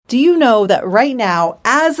Do you know that right now,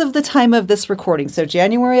 as of the time of this recording, so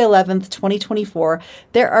January 11th, 2024,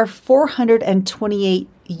 there are 428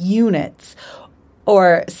 units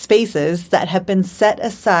or spaces that have been set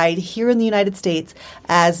aside here in the United States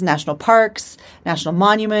as national parks, national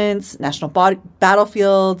monuments, national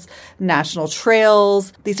battlefields, national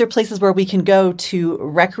trails. These are places where we can go to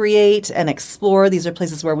recreate and explore. These are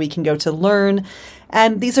places where we can go to learn.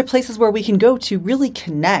 And these are places where we can go to really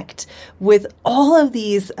connect with all of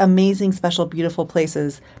these amazing, special, beautiful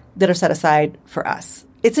places that are set aside for us.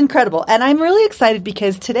 It's incredible. And I'm really excited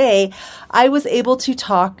because today I was able to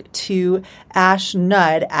talk to Ash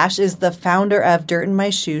Nudd. Ash is the founder of Dirt in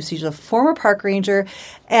My Shoes. She's a former park ranger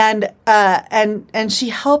and she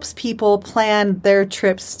helps people plan their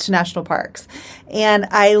trips to national parks. And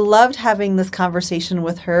I loved having this conversation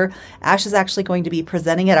with her. Ash is actually going to be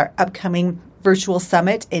presenting at our upcoming virtual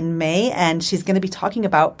summit in May, and she's going to be talking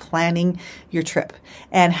about planning your trip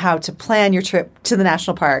and how to plan your trip to the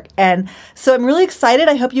national park. And so I'm really excited.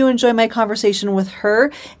 I hope you enjoy my conversation with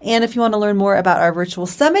her. And if you want to learn more about our virtual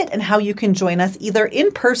summit and how you can join us either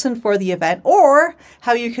in person for the event or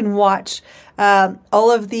how you can watch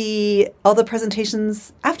all the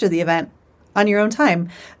presentations after the event on your own time,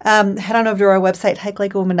 head on over to our website,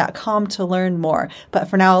 hikelikeawoman.com, to learn more. But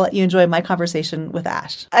for now, I'll let you enjoy my conversation with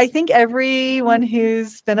Ash. I think everyone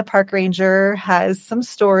who's been a park ranger has some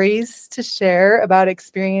stories to share about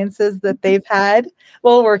experiences that they've had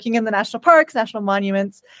while working in the national parks, national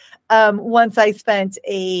monuments. Once I spent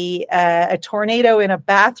a tornado in a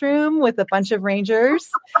bathroom with a bunch of rangers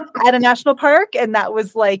at a national park, and that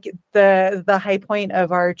was like the high point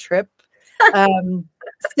of our trip.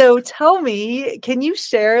 So tell me, can you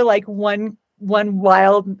share like one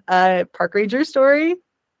wild park ranger story?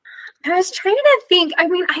 I was trying to think. I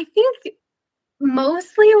mean, I think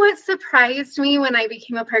mostly what surprised me when I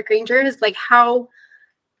became a park ranger is like how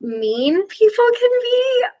mean people can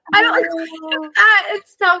be. I don't like that.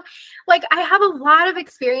 It's so like I have a lot of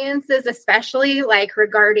experiences, especially like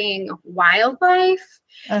regarding wildlife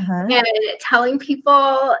and telling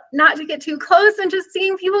people not to get too close and just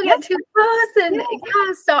seeing people get too close. And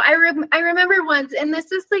so I remember once, and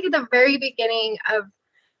this is like the very beginning of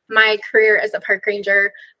my career as a park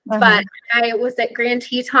ranger, but I was at Grand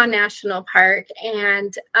Teton National Park,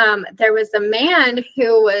 and there was a man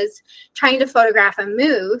who was trying to photograph a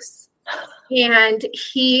moose, and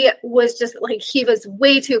he was just like, he was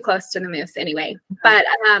way too close to the moose anyway. But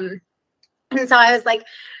and so I was like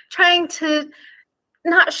trying to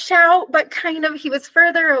not shout, but kind of, he was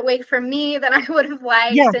further away from me than I would have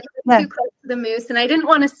liked, and too close to the moose, and I didn't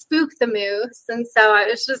want to spook the moose, and so I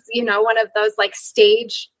was just, one of those like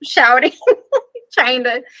stage shouting, trying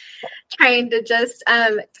to just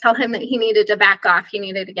tell him that he needed to back off, he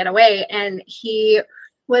needed to get away, and he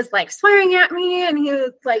was like swearing at me, and he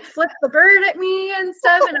was like flipped the bird at me and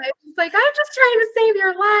stuff, and I was like, I'm just trying to save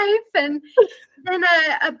your life. And then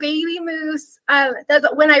a baby moose,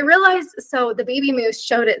 when I realized, so the baby moose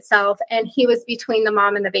showed itself, and he was between the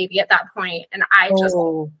mom and the baby at that point, and I just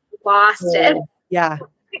lost it. Yeah.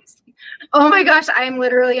 Oh my gosh, I'm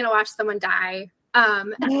literally gonna watch someone die.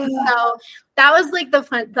 So that was like the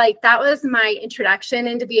fun, like that was my introduction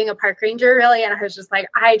into being a park ranger, really. And I was just like,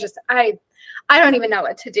 I don't even know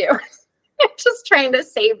what to do. I'm just trying to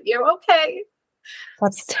save you. Okay.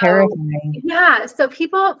 That's terrifying. Yeah. So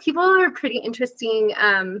people are pretty interesting.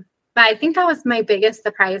 But I think that was my biggest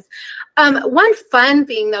surprise. One fun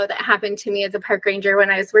thing though that happened to me as a park ranger when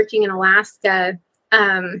I was working in Alaska,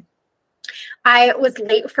 I was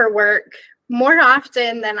late for work more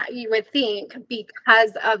often than you would think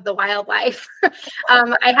because of the wildlife.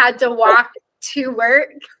 I had to walk to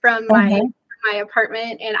work from my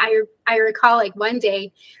apartment. And I recall like one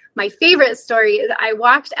day, my favorite story is I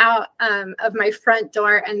walked out of my front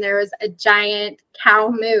door, and there was a giant cow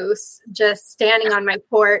moose just standing on my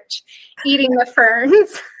porch eating the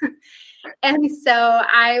ferns. And so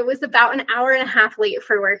I was about an hour and a half late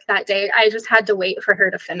for work that day. I just had to wait for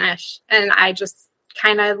her to finish. And I just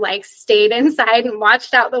kind of like stayed inside and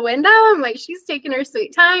watched out the window. I'm like, she's taking her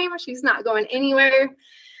sweet time. She's not going anywhere.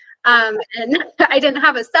 And I didn't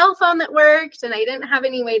have a cell phone that worked, and I didn't have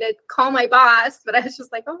any way to call my boss, but I was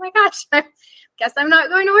just like, oh my gosh, I guess I'm not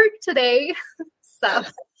going to work today. So.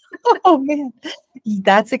 Oh man,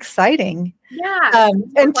 that's exciting. Yeah.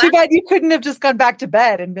 And too bad you couldn't have just gone back to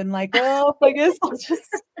bed and been like, well, I guess I'll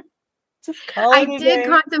just call it a day.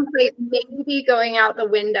 Contemplate maybe going out the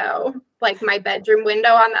window, like my bedroom window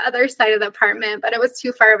on the other side of the apartment, but it was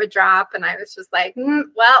too far of a drop. And I was just like,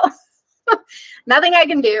 well, nothing I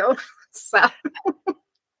can do. So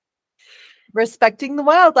respecting the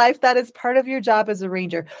wildlife, that is part of your job as a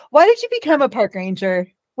ranger. Why did you become a park ranger?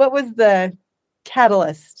 What was the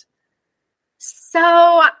catalyst?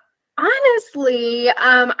 So honestly,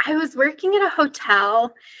 I was working at a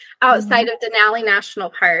hotel outside of Denali National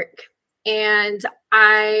Park, and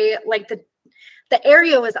I like the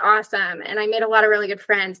area was awesome, and I made a lot of really good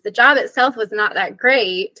friends. The job itself was not that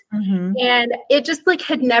great, and it just like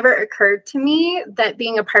had never occurred to me that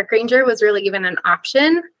being a park ranger was really even an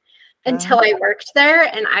option until I worked there.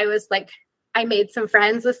 And I was like, I made some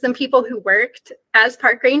friends with some people who worked as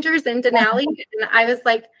park rangers in Denali, and I was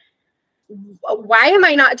like, why am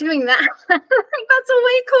I not doing that? That's a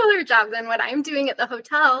way cooler job than what I'm doing at the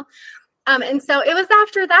hotel. And so it was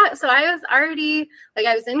after that. So I was already like,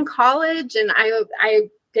 I was in college, and I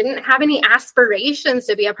didn't have any aspirations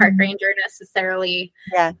to be a park ranger necessarily.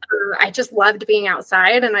 Yeah. I just loved being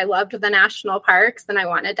outside, and I loved the national parks, and I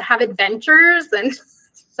wanted to have adventures. And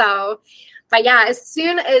so, but yeah, as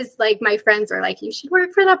soon as like my friends were like, you should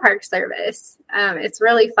work for the Park Service. It's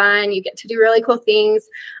really fun. You get to do really cool things.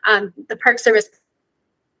 The Park Service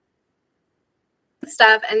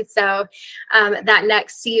stuff. And so that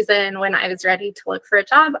next season, when I was ready to look for a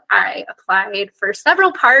job, I applied for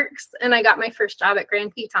several parks, and I got my first job at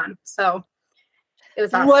Grand Teton. So it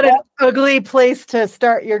was awesome. What an ugly place to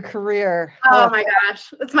start your career. Oh my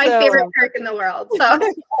gosh. It's my favorite park in the world. So I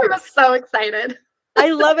was so excited.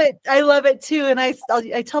 I love it. I love it too. And I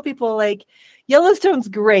tell people like Yellowstone's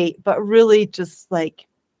great, but really just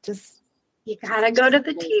you gotta go to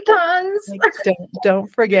the Tetons. Like,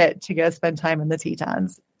 don't forget to go spend time in the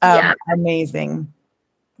Tetons. Amazing.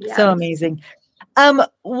 Yeah. So amazing.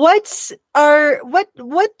 What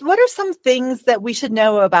are some things that we should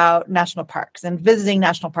know about national parks and visiting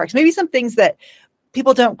national parks? Maybe some things that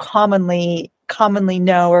people don't commonly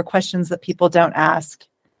know, or questions that people don't ask.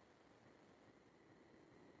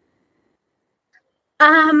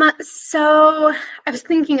 So I was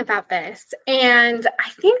thinking about this, and I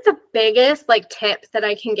think the biggest like tip that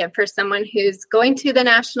I can give for someone who's going to the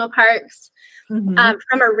national parks, from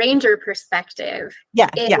a ranger perspective,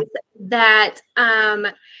 is that,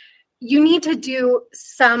 you need to do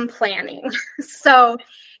some planning. So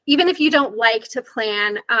even if you don't like to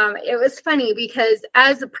plan, it was funny because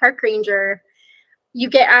as a park ranger, you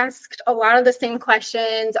get asked a lot of the same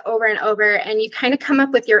questions over and over, and you kind of come up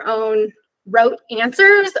with your own rote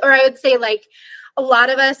answers. Or I would say like a lot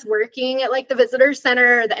of us working at like the visitor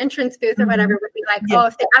center or the entrance booth or whatever would be like, oh,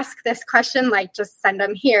 if they ask this question, like just send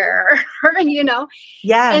them here, or,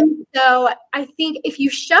 Yeah. And so I think if you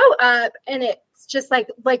show up and it's just like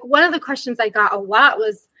one of the questions I got a lot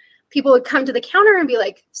was people would come to the counter and be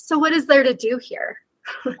like, so what is there to do here?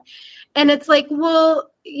 And it's like,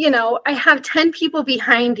 well, I have 10 people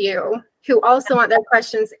behind you who also want their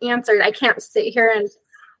questions answered. I can't sit here and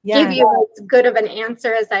give you as good of an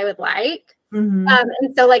answer as I would like. And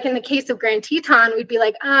so like in the case of Grand Teton, we'd be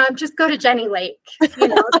like, just go to Jenny Lake, it's a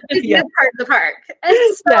part of the park.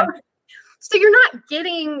 And so you're not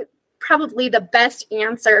getting probably the best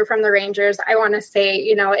answer from the rangers. I want to say,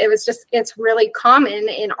 it's really common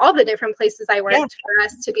in all the different places I worked for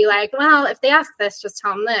us to be like, well, if they ask this, just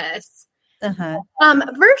tell them this.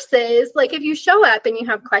 Versus like if you show up and you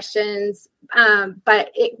have questions,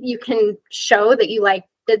 but you can show that you like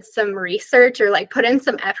did some research or like put in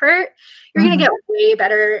some effort, you're going to get way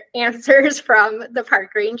better answers from the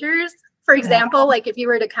park rangers. For example, like if you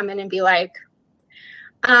were to come in and be like,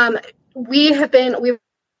 I'm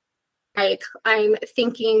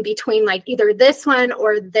thinking between like either this one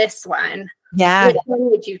or this one. Yeah. Which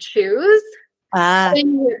one would you choose?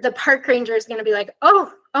 And the park ranger is going to be like,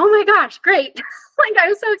 oh my gosh, great. Like,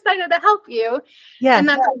 I'm so excited to help you. Yeah. And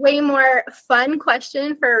that's a way more fun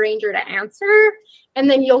question for a ranger to answer. And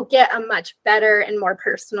then you'll get a much better and more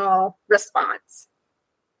personal response.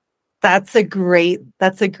 That's a great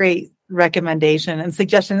recommendation and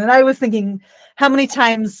suggestion. And I was thinking how many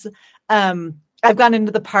times I've gone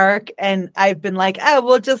into the park and I've been like, oh,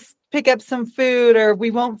 we'll just pick up some food, or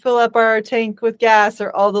we won't fill up our tank with gas,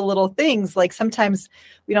 or all the little things. Like sometimes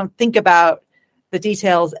we don't think about the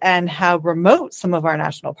details and how remote some of our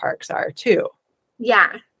national parks are too.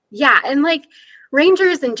 Yeah. Yeah. And like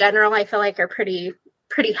rangers in general, I feel like are pretty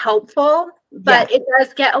helpful, but it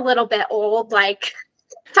does get a little bit old, like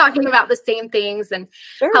talking about the same things and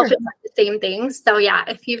helping with the same things. So yeah,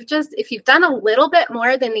 if you've done a little bit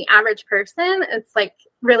more than the average person, it's like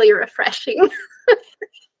really refreshing.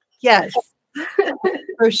 Yes,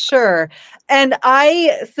 for sure. And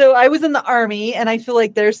I was in the Army, and I feel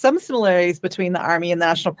like there's some similarities between the Army and the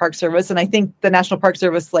National Park Service. And I think the National Park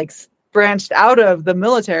Service like branched out of the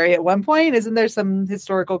military at one point. Isn't there some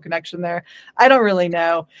historical connection there? I don't really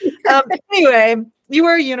know. Anyway, you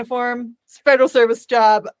wear a uniform, federal service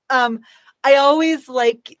job. I always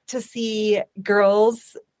like to see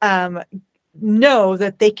girls know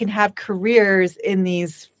that they can have careers in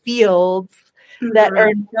these fields that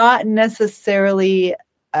are not necessarily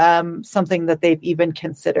something that they've even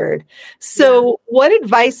considered. So what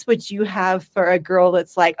advice would you have for a girl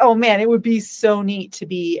that's like, oh man, it would be so neat to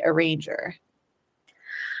be a ranger?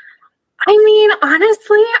 I mean,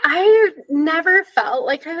 honestly, I never felt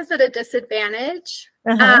like I was at a disadvantage.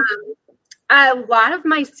 A lot of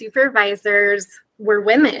my supervisors were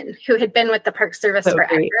women who had been with the Park Service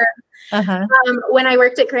forever. When I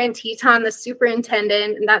worked at Grand Teton, the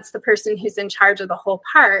superintendent, and that's the person who's in charge of the whole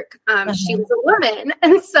park, she was a woman.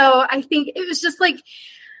 And so I think it was just like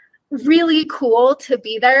really cool to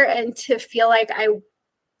be there and to feel like I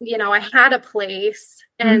had a place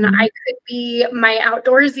and I could be my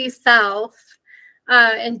outdoorsy self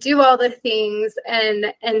and do all the things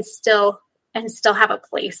and still have a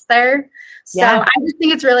place there. So I just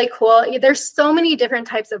think it's really cool. There's so many different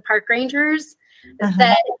types of park rangers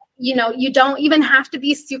that, you don't even have to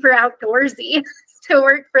be super outdoorsy to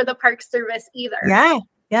work for the Park Service either.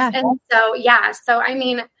 And so, I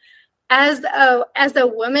mean, as a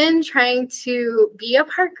woman trying to be a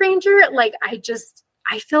park ranger, like, I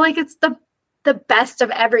feel like it's the best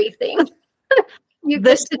of everything. You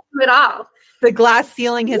get to do it all. The glass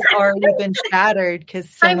ceiling has already been shattered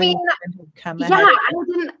because I didn't have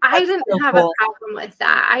a problem with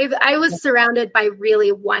that. I was surrounded by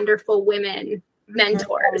really wonderful women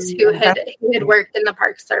mentors who had worked in the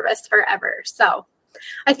Park Service forever. So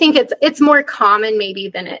I think it's more common maybe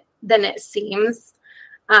than it seems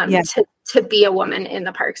to be a woman in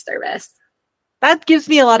the Park Service. That gives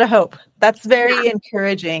me a lot of hope. That's very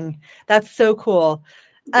encouraging. That's so cool.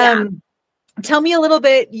 Tell me a little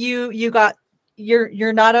bit.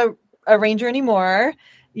 You're not a ranger anymore.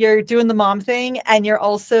 You're doing the mom thing, and you're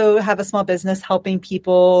also have a small business helping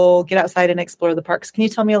people get outside and explore the parks. Can you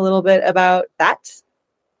tell me a little bit about that?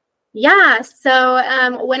 Yeah.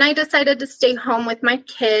 So when I decided to stay home with my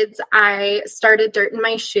kids, I started Dirt in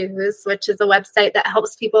My Shoes, which is a website that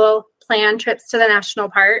helps people plan trips to the national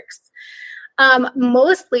parks.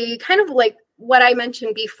 Mostly kind of like what I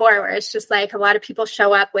mentioned before, where it's just like a lot of people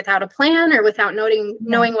show up without a plan or without knowing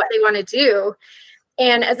what they want to do.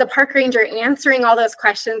 And as a park ranger answering all those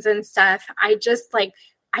questions and stuff, I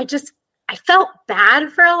felt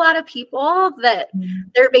bad for a lot of people that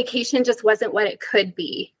their vacation just wasn't what it could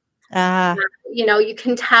be. You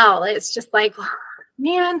can tell it's just like,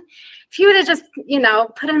 man, if you would have just,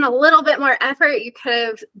 put in a little bit more effort, you could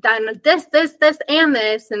have done this, and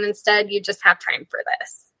this. And instead you just have time for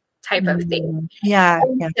this type of thing.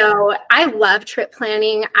 So I love trip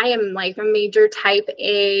planning. I am like a major type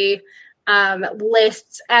A,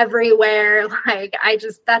 lists everywhere. Like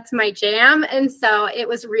that's my jam. And so it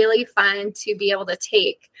was really fun to be able to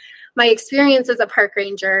take my experience as a park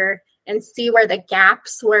ranger and see where the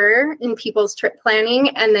gaps were in people's trip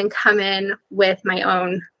planning and then come in with my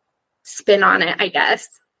own spin on it, I guess.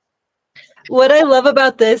 What I love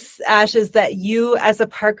about this, Ash, is that you as a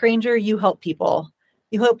park ranger, you help people.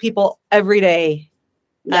 You help people every day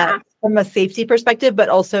from a safety perspective, but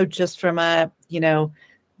also just from a,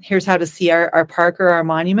 here's how to see our park or our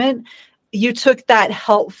monument. You took that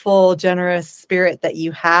helpful, generous spirit that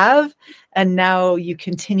you have, and now you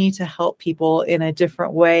continue to help people in a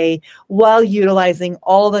different way while utilizing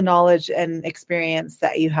all the knowledge and experience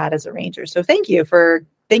that you had as a ranger. So thank you for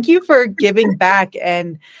giving back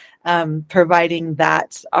and providing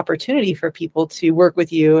that opportunity for people to work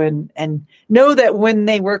with you and know that when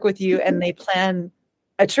they work with you and they plan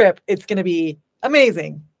a trip, it's going to be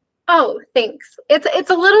amazing. Oh, thanks. It's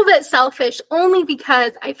a little bit selfish only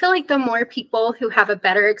because I feel like the more people who have a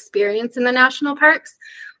better experience in the national parks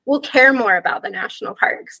will care more about the national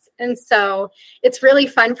parks. And so it's really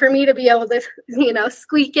fun for me to be able to,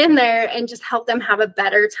 squeak in there and just help them have a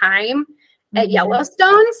better time at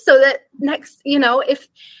Yellowstone, so that next, if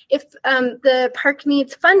the park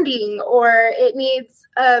needs funding or it needs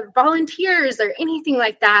volunteers or anything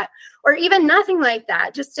like that, or even nothing like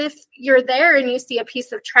that, just if you're there and you see a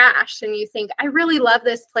piece of trash and you think, I really love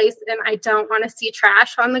this place and I don't want to see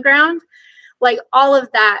trash on the ground, like all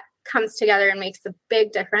of that comes together and makes a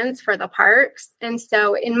big difference for the parks. And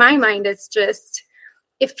so in my mind, it's just,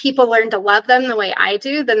 if people learn to love them the way I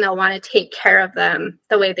do, then they'll want to take care of them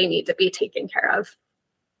the way they need to be taken care of.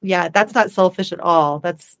 Yeah, that's not selfish at all.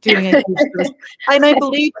 That's doing a huge service. And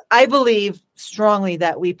I believe strongly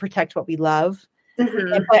that we protect what we love.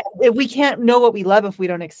 But we can't know what we love if we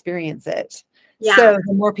don't experience it. Yeah. So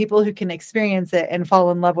the more people who can experience it and fall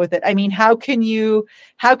in love with it. I mean, how can you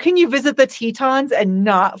visit the Tetons and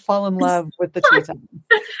not fall in love with the Tetons?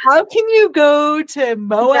 How can you go to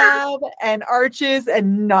Moab and Arches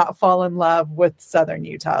and not fall in love with Southern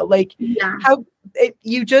Utah? Like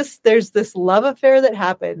there's this love affair that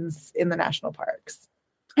happens in the national parks.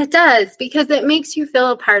 It does, because it makes you feel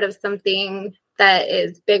a part of something that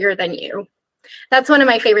is bigger than you. That's one of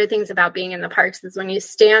my favorite things about being in the parks, is when you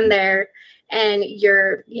stand there and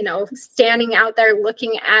you're, standing out there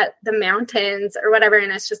looking at the mountains or whatever.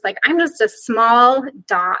 And it's just like, I'm just a small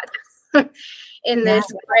dot in this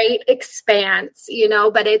great expanse,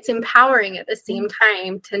 but it's empowering at the same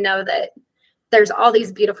time to know that there's all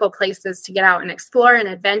these beautiful places to get out and explore and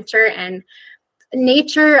adventure. And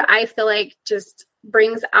nature, I feel like, just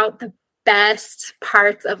brings out the best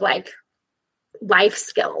parts of like life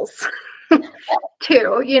skills.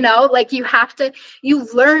 Too, like you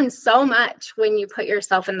learn so much when you put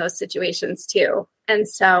yourself in those situations too. And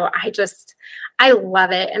so I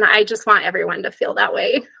love it. And I just want everyone to feel that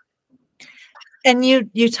way. And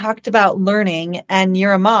you talked about learning, and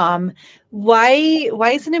you're a mom. Why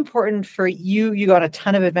is it important for you? You go on a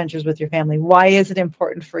ton of adventures with your family. Why is it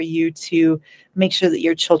important for you to make sure that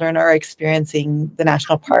your children are experiencing the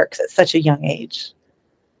national parks at such a young age?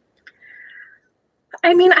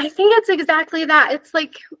 I mean, I think it's exactly that. It's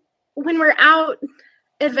like when we're out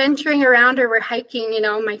adventuring around or we're hiking,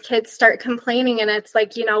 my kids start complaining, and it's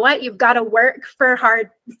like, you know what? You've got to work for hard,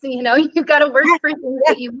 you've got to work for things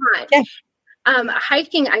that you want. Yeah.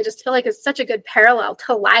 Hiking, I just feel like is such a good parallel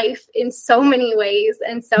to life in so many ways.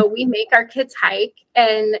 And so we make our kids hike,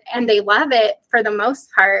 and they love it for the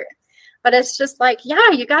most part. But it's just like,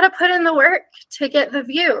 you got to put in the work to get the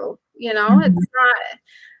view, it's not.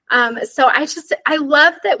 So I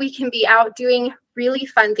love that we can be out doing really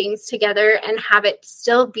fun things together and have it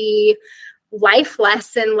still be life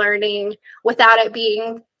lesson learning without it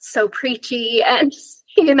being so preachy. And,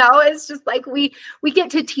 it's just like we get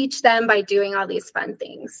to teach them by doing all these fun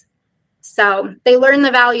things. So they learn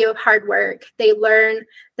the value of hard work. They learn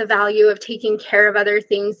the value of taking care of other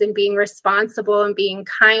things and being responsible and being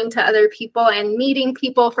kind to other people and meeting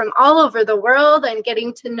people from all over the world and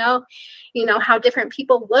getting to know, how different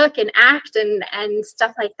people look and act and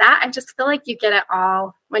stuff like that. I just feel like you get it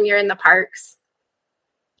all when you're in the parks.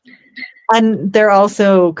 And they're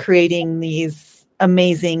also creating these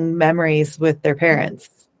amazing memories with their parents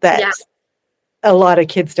that a lot of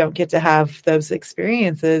kids don't get to have those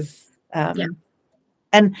experiences.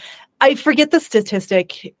 And I forget the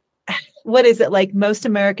statistic. What is it? Like, most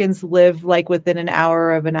Americans live like within an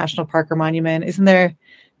hour of a national park or monument. Isn't there?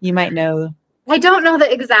 You might know. I don't know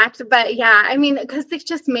the exact, but I mean, because they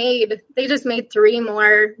just made 3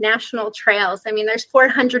 more national trails. I mean, there's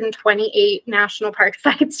 428 national park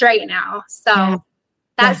sites right now. So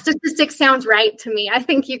that statistic sounds right to me. I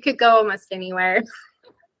think you could go almost anywhere.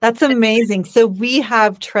 That's amazing. So we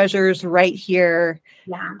have treasures right here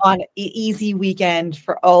on an easy weekend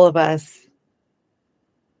for all of us,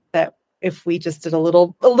 that if we just did a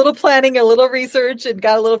little planning, a little research, and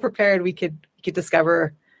got a little prepared, we could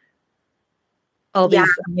discover all these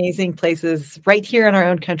amazing places right here in our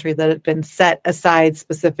own country that have been set aside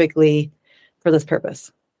specifically for this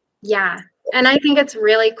purpose. Yeah. And I think it's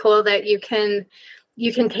really cool that you can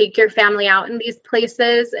take your family out in these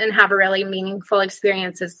places and have really meaningful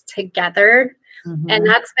experiences together. Mm-hmm. And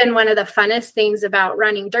that's been one of the funnest things about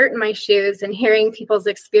running dirt in my shoes and hearing people's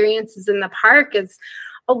experiences in the park. Is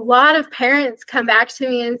a lot of parents come back to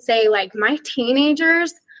me and say, like, my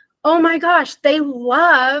teenagers, oh my gosh, they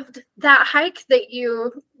loved that hike that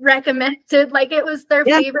you recommended. Like, it was their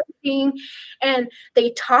favorite thing. And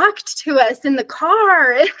they talked to us in the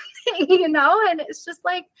car, and it's just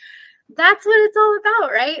like, that's what it's all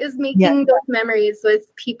about, right? Is making those memories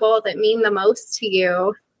with people that mean the most to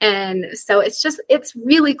you. And so it's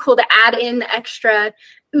really cool to add in the extra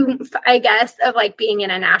oomph, I guess, of like being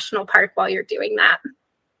in a national park while you're doing that.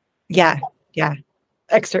 Yeah.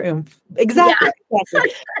 Extra oomph. Exactly. So,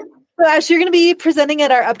 Ash, you're going to be presenting at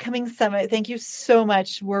our upcoming summit. Thank you so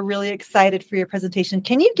much. We're really excited for your presentation.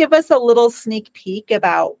 Can you give us a little sneak peek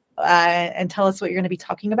about and tell us what you're going to be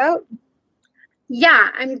talking about? Yeah,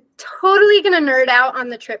 I'm totally going to nerd out on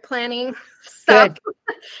the trip planning. So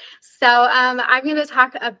I'm going to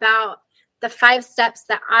talk about the 5 steps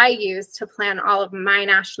that I use to plan all of my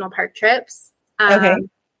national park trips.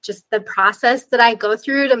 Just the process that I go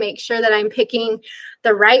through to make sure that I'm picking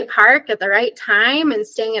the right park at the right time and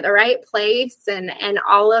staying at the right place and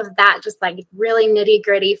all of that, just like really nitty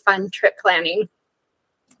gritty fun trip planning.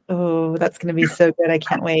 Oh, that's going to be so good. I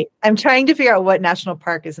can't wait. I'm trying to figure out what national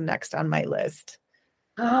park is next on my list.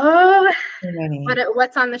 Oh, So many.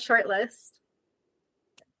 what's on the short list?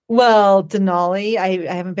 Well, Denali,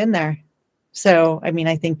 I haven't been there. So, I mean,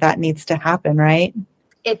 I think that needs to happen, right?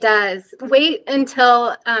 It does. Wait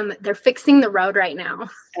until they're fixing the road right now.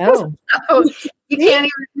 Oh, So you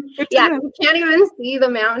can't even see the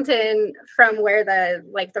mountain from where the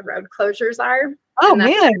road closures are. Oh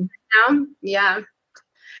man. Now. Yeah.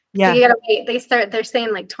 Yeah. So you gotta wait. They're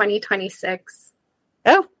saying like 2026.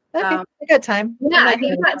 Oh, okay. I got time. Yeah,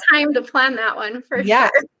 you've got time to plan that one for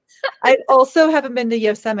sure. I also haven't been to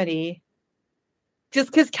Yosemite. Just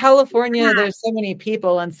because California, there's so many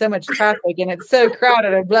people and so much traffic and it's so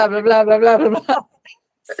crowded and blah, blah, blah, blah, blah, blah, blah.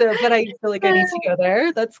 So, but I feel like I need to go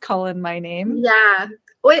there. That's calling my name. Yeah.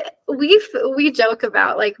 We joke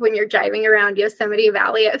about like when you're driving around Yosemite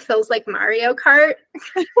Valley, it feels like Mario Kart.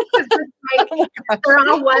 We're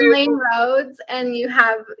on one lane roads and you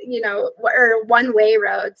have, or one way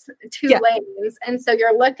roads, two lanes. And so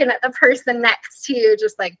you're looking at the person next to you,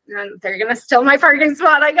 just like, they're going to steal my parking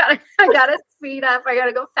spot. I gotta speed up. I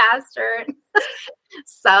gotta go faster.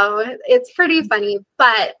 So it's pretty funny,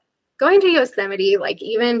 but going to Yosemite, like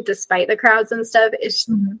even despite the crowds and stuff,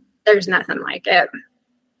 there's nothing like it.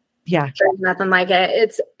 Yeah. There's nothing like it.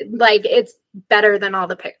 It's better than all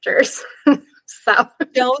the pictures. So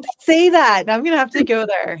don't say that. I'm going to have to go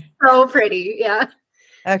there. So pretty. Yeah.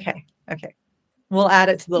 Okay. We'll add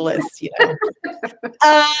it to the list.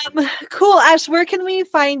 Cool. Ash, where can we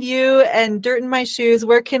find you and Dirt in My Shoes?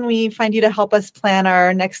 Where can we find you to help us plan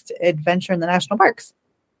our next adventure in the national parks?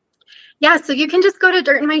 Yeah, so you can just go to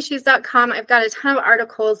dirtinmyshoes.com. I've got a ton of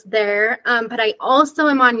articles there, but I also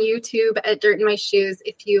am on YouTube at Dirt in My Shoes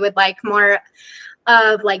if you would like more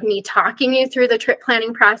of like me talking you through the trip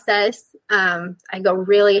planning process. I go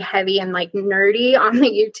really heavy and like nerdy on the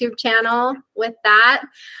YouTube channel with that.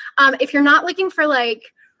 If you're not looking for like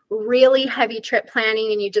really heavy trip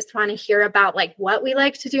planning and you just want to hear about like what we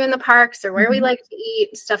like to do in the parks or where we like to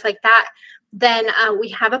eat, stuff like that, then we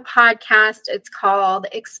have a podcast. It's called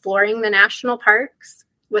Exploring the National Parks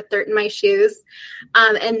with Dirt in My Shoes.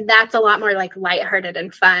 And that's a lot more like lighthearted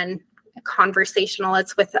and fun, conversational.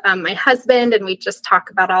 It's with my husband, and we just talk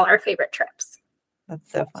about all our favorite trips.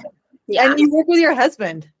 That's so fun. Yeah. And you work with your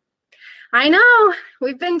husband. I know.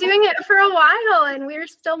 We've been doing it for a while and we're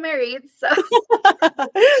still married. So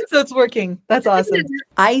it's working. That's awesome.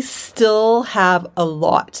 I still have a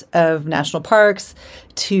lot of national parks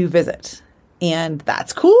to visit. And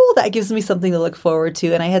that's cool. That gives me something to look forward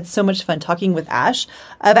to. And I had so much fun talking with Ash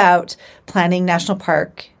about planning national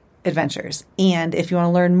park adventures. And if you want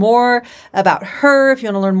to learn more about her, if you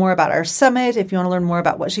want to learn more about our summit, if you want to learn more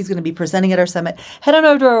about what she's going to be presenting at our summit, head on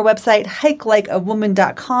over to our website,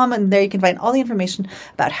 hikelikeawoman.com. And there you can find all the information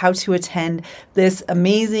about how to attend this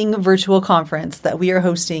amazing virtual conference that we are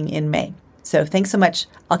hosting in May. So thanks so much.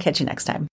 I'll catch you next time.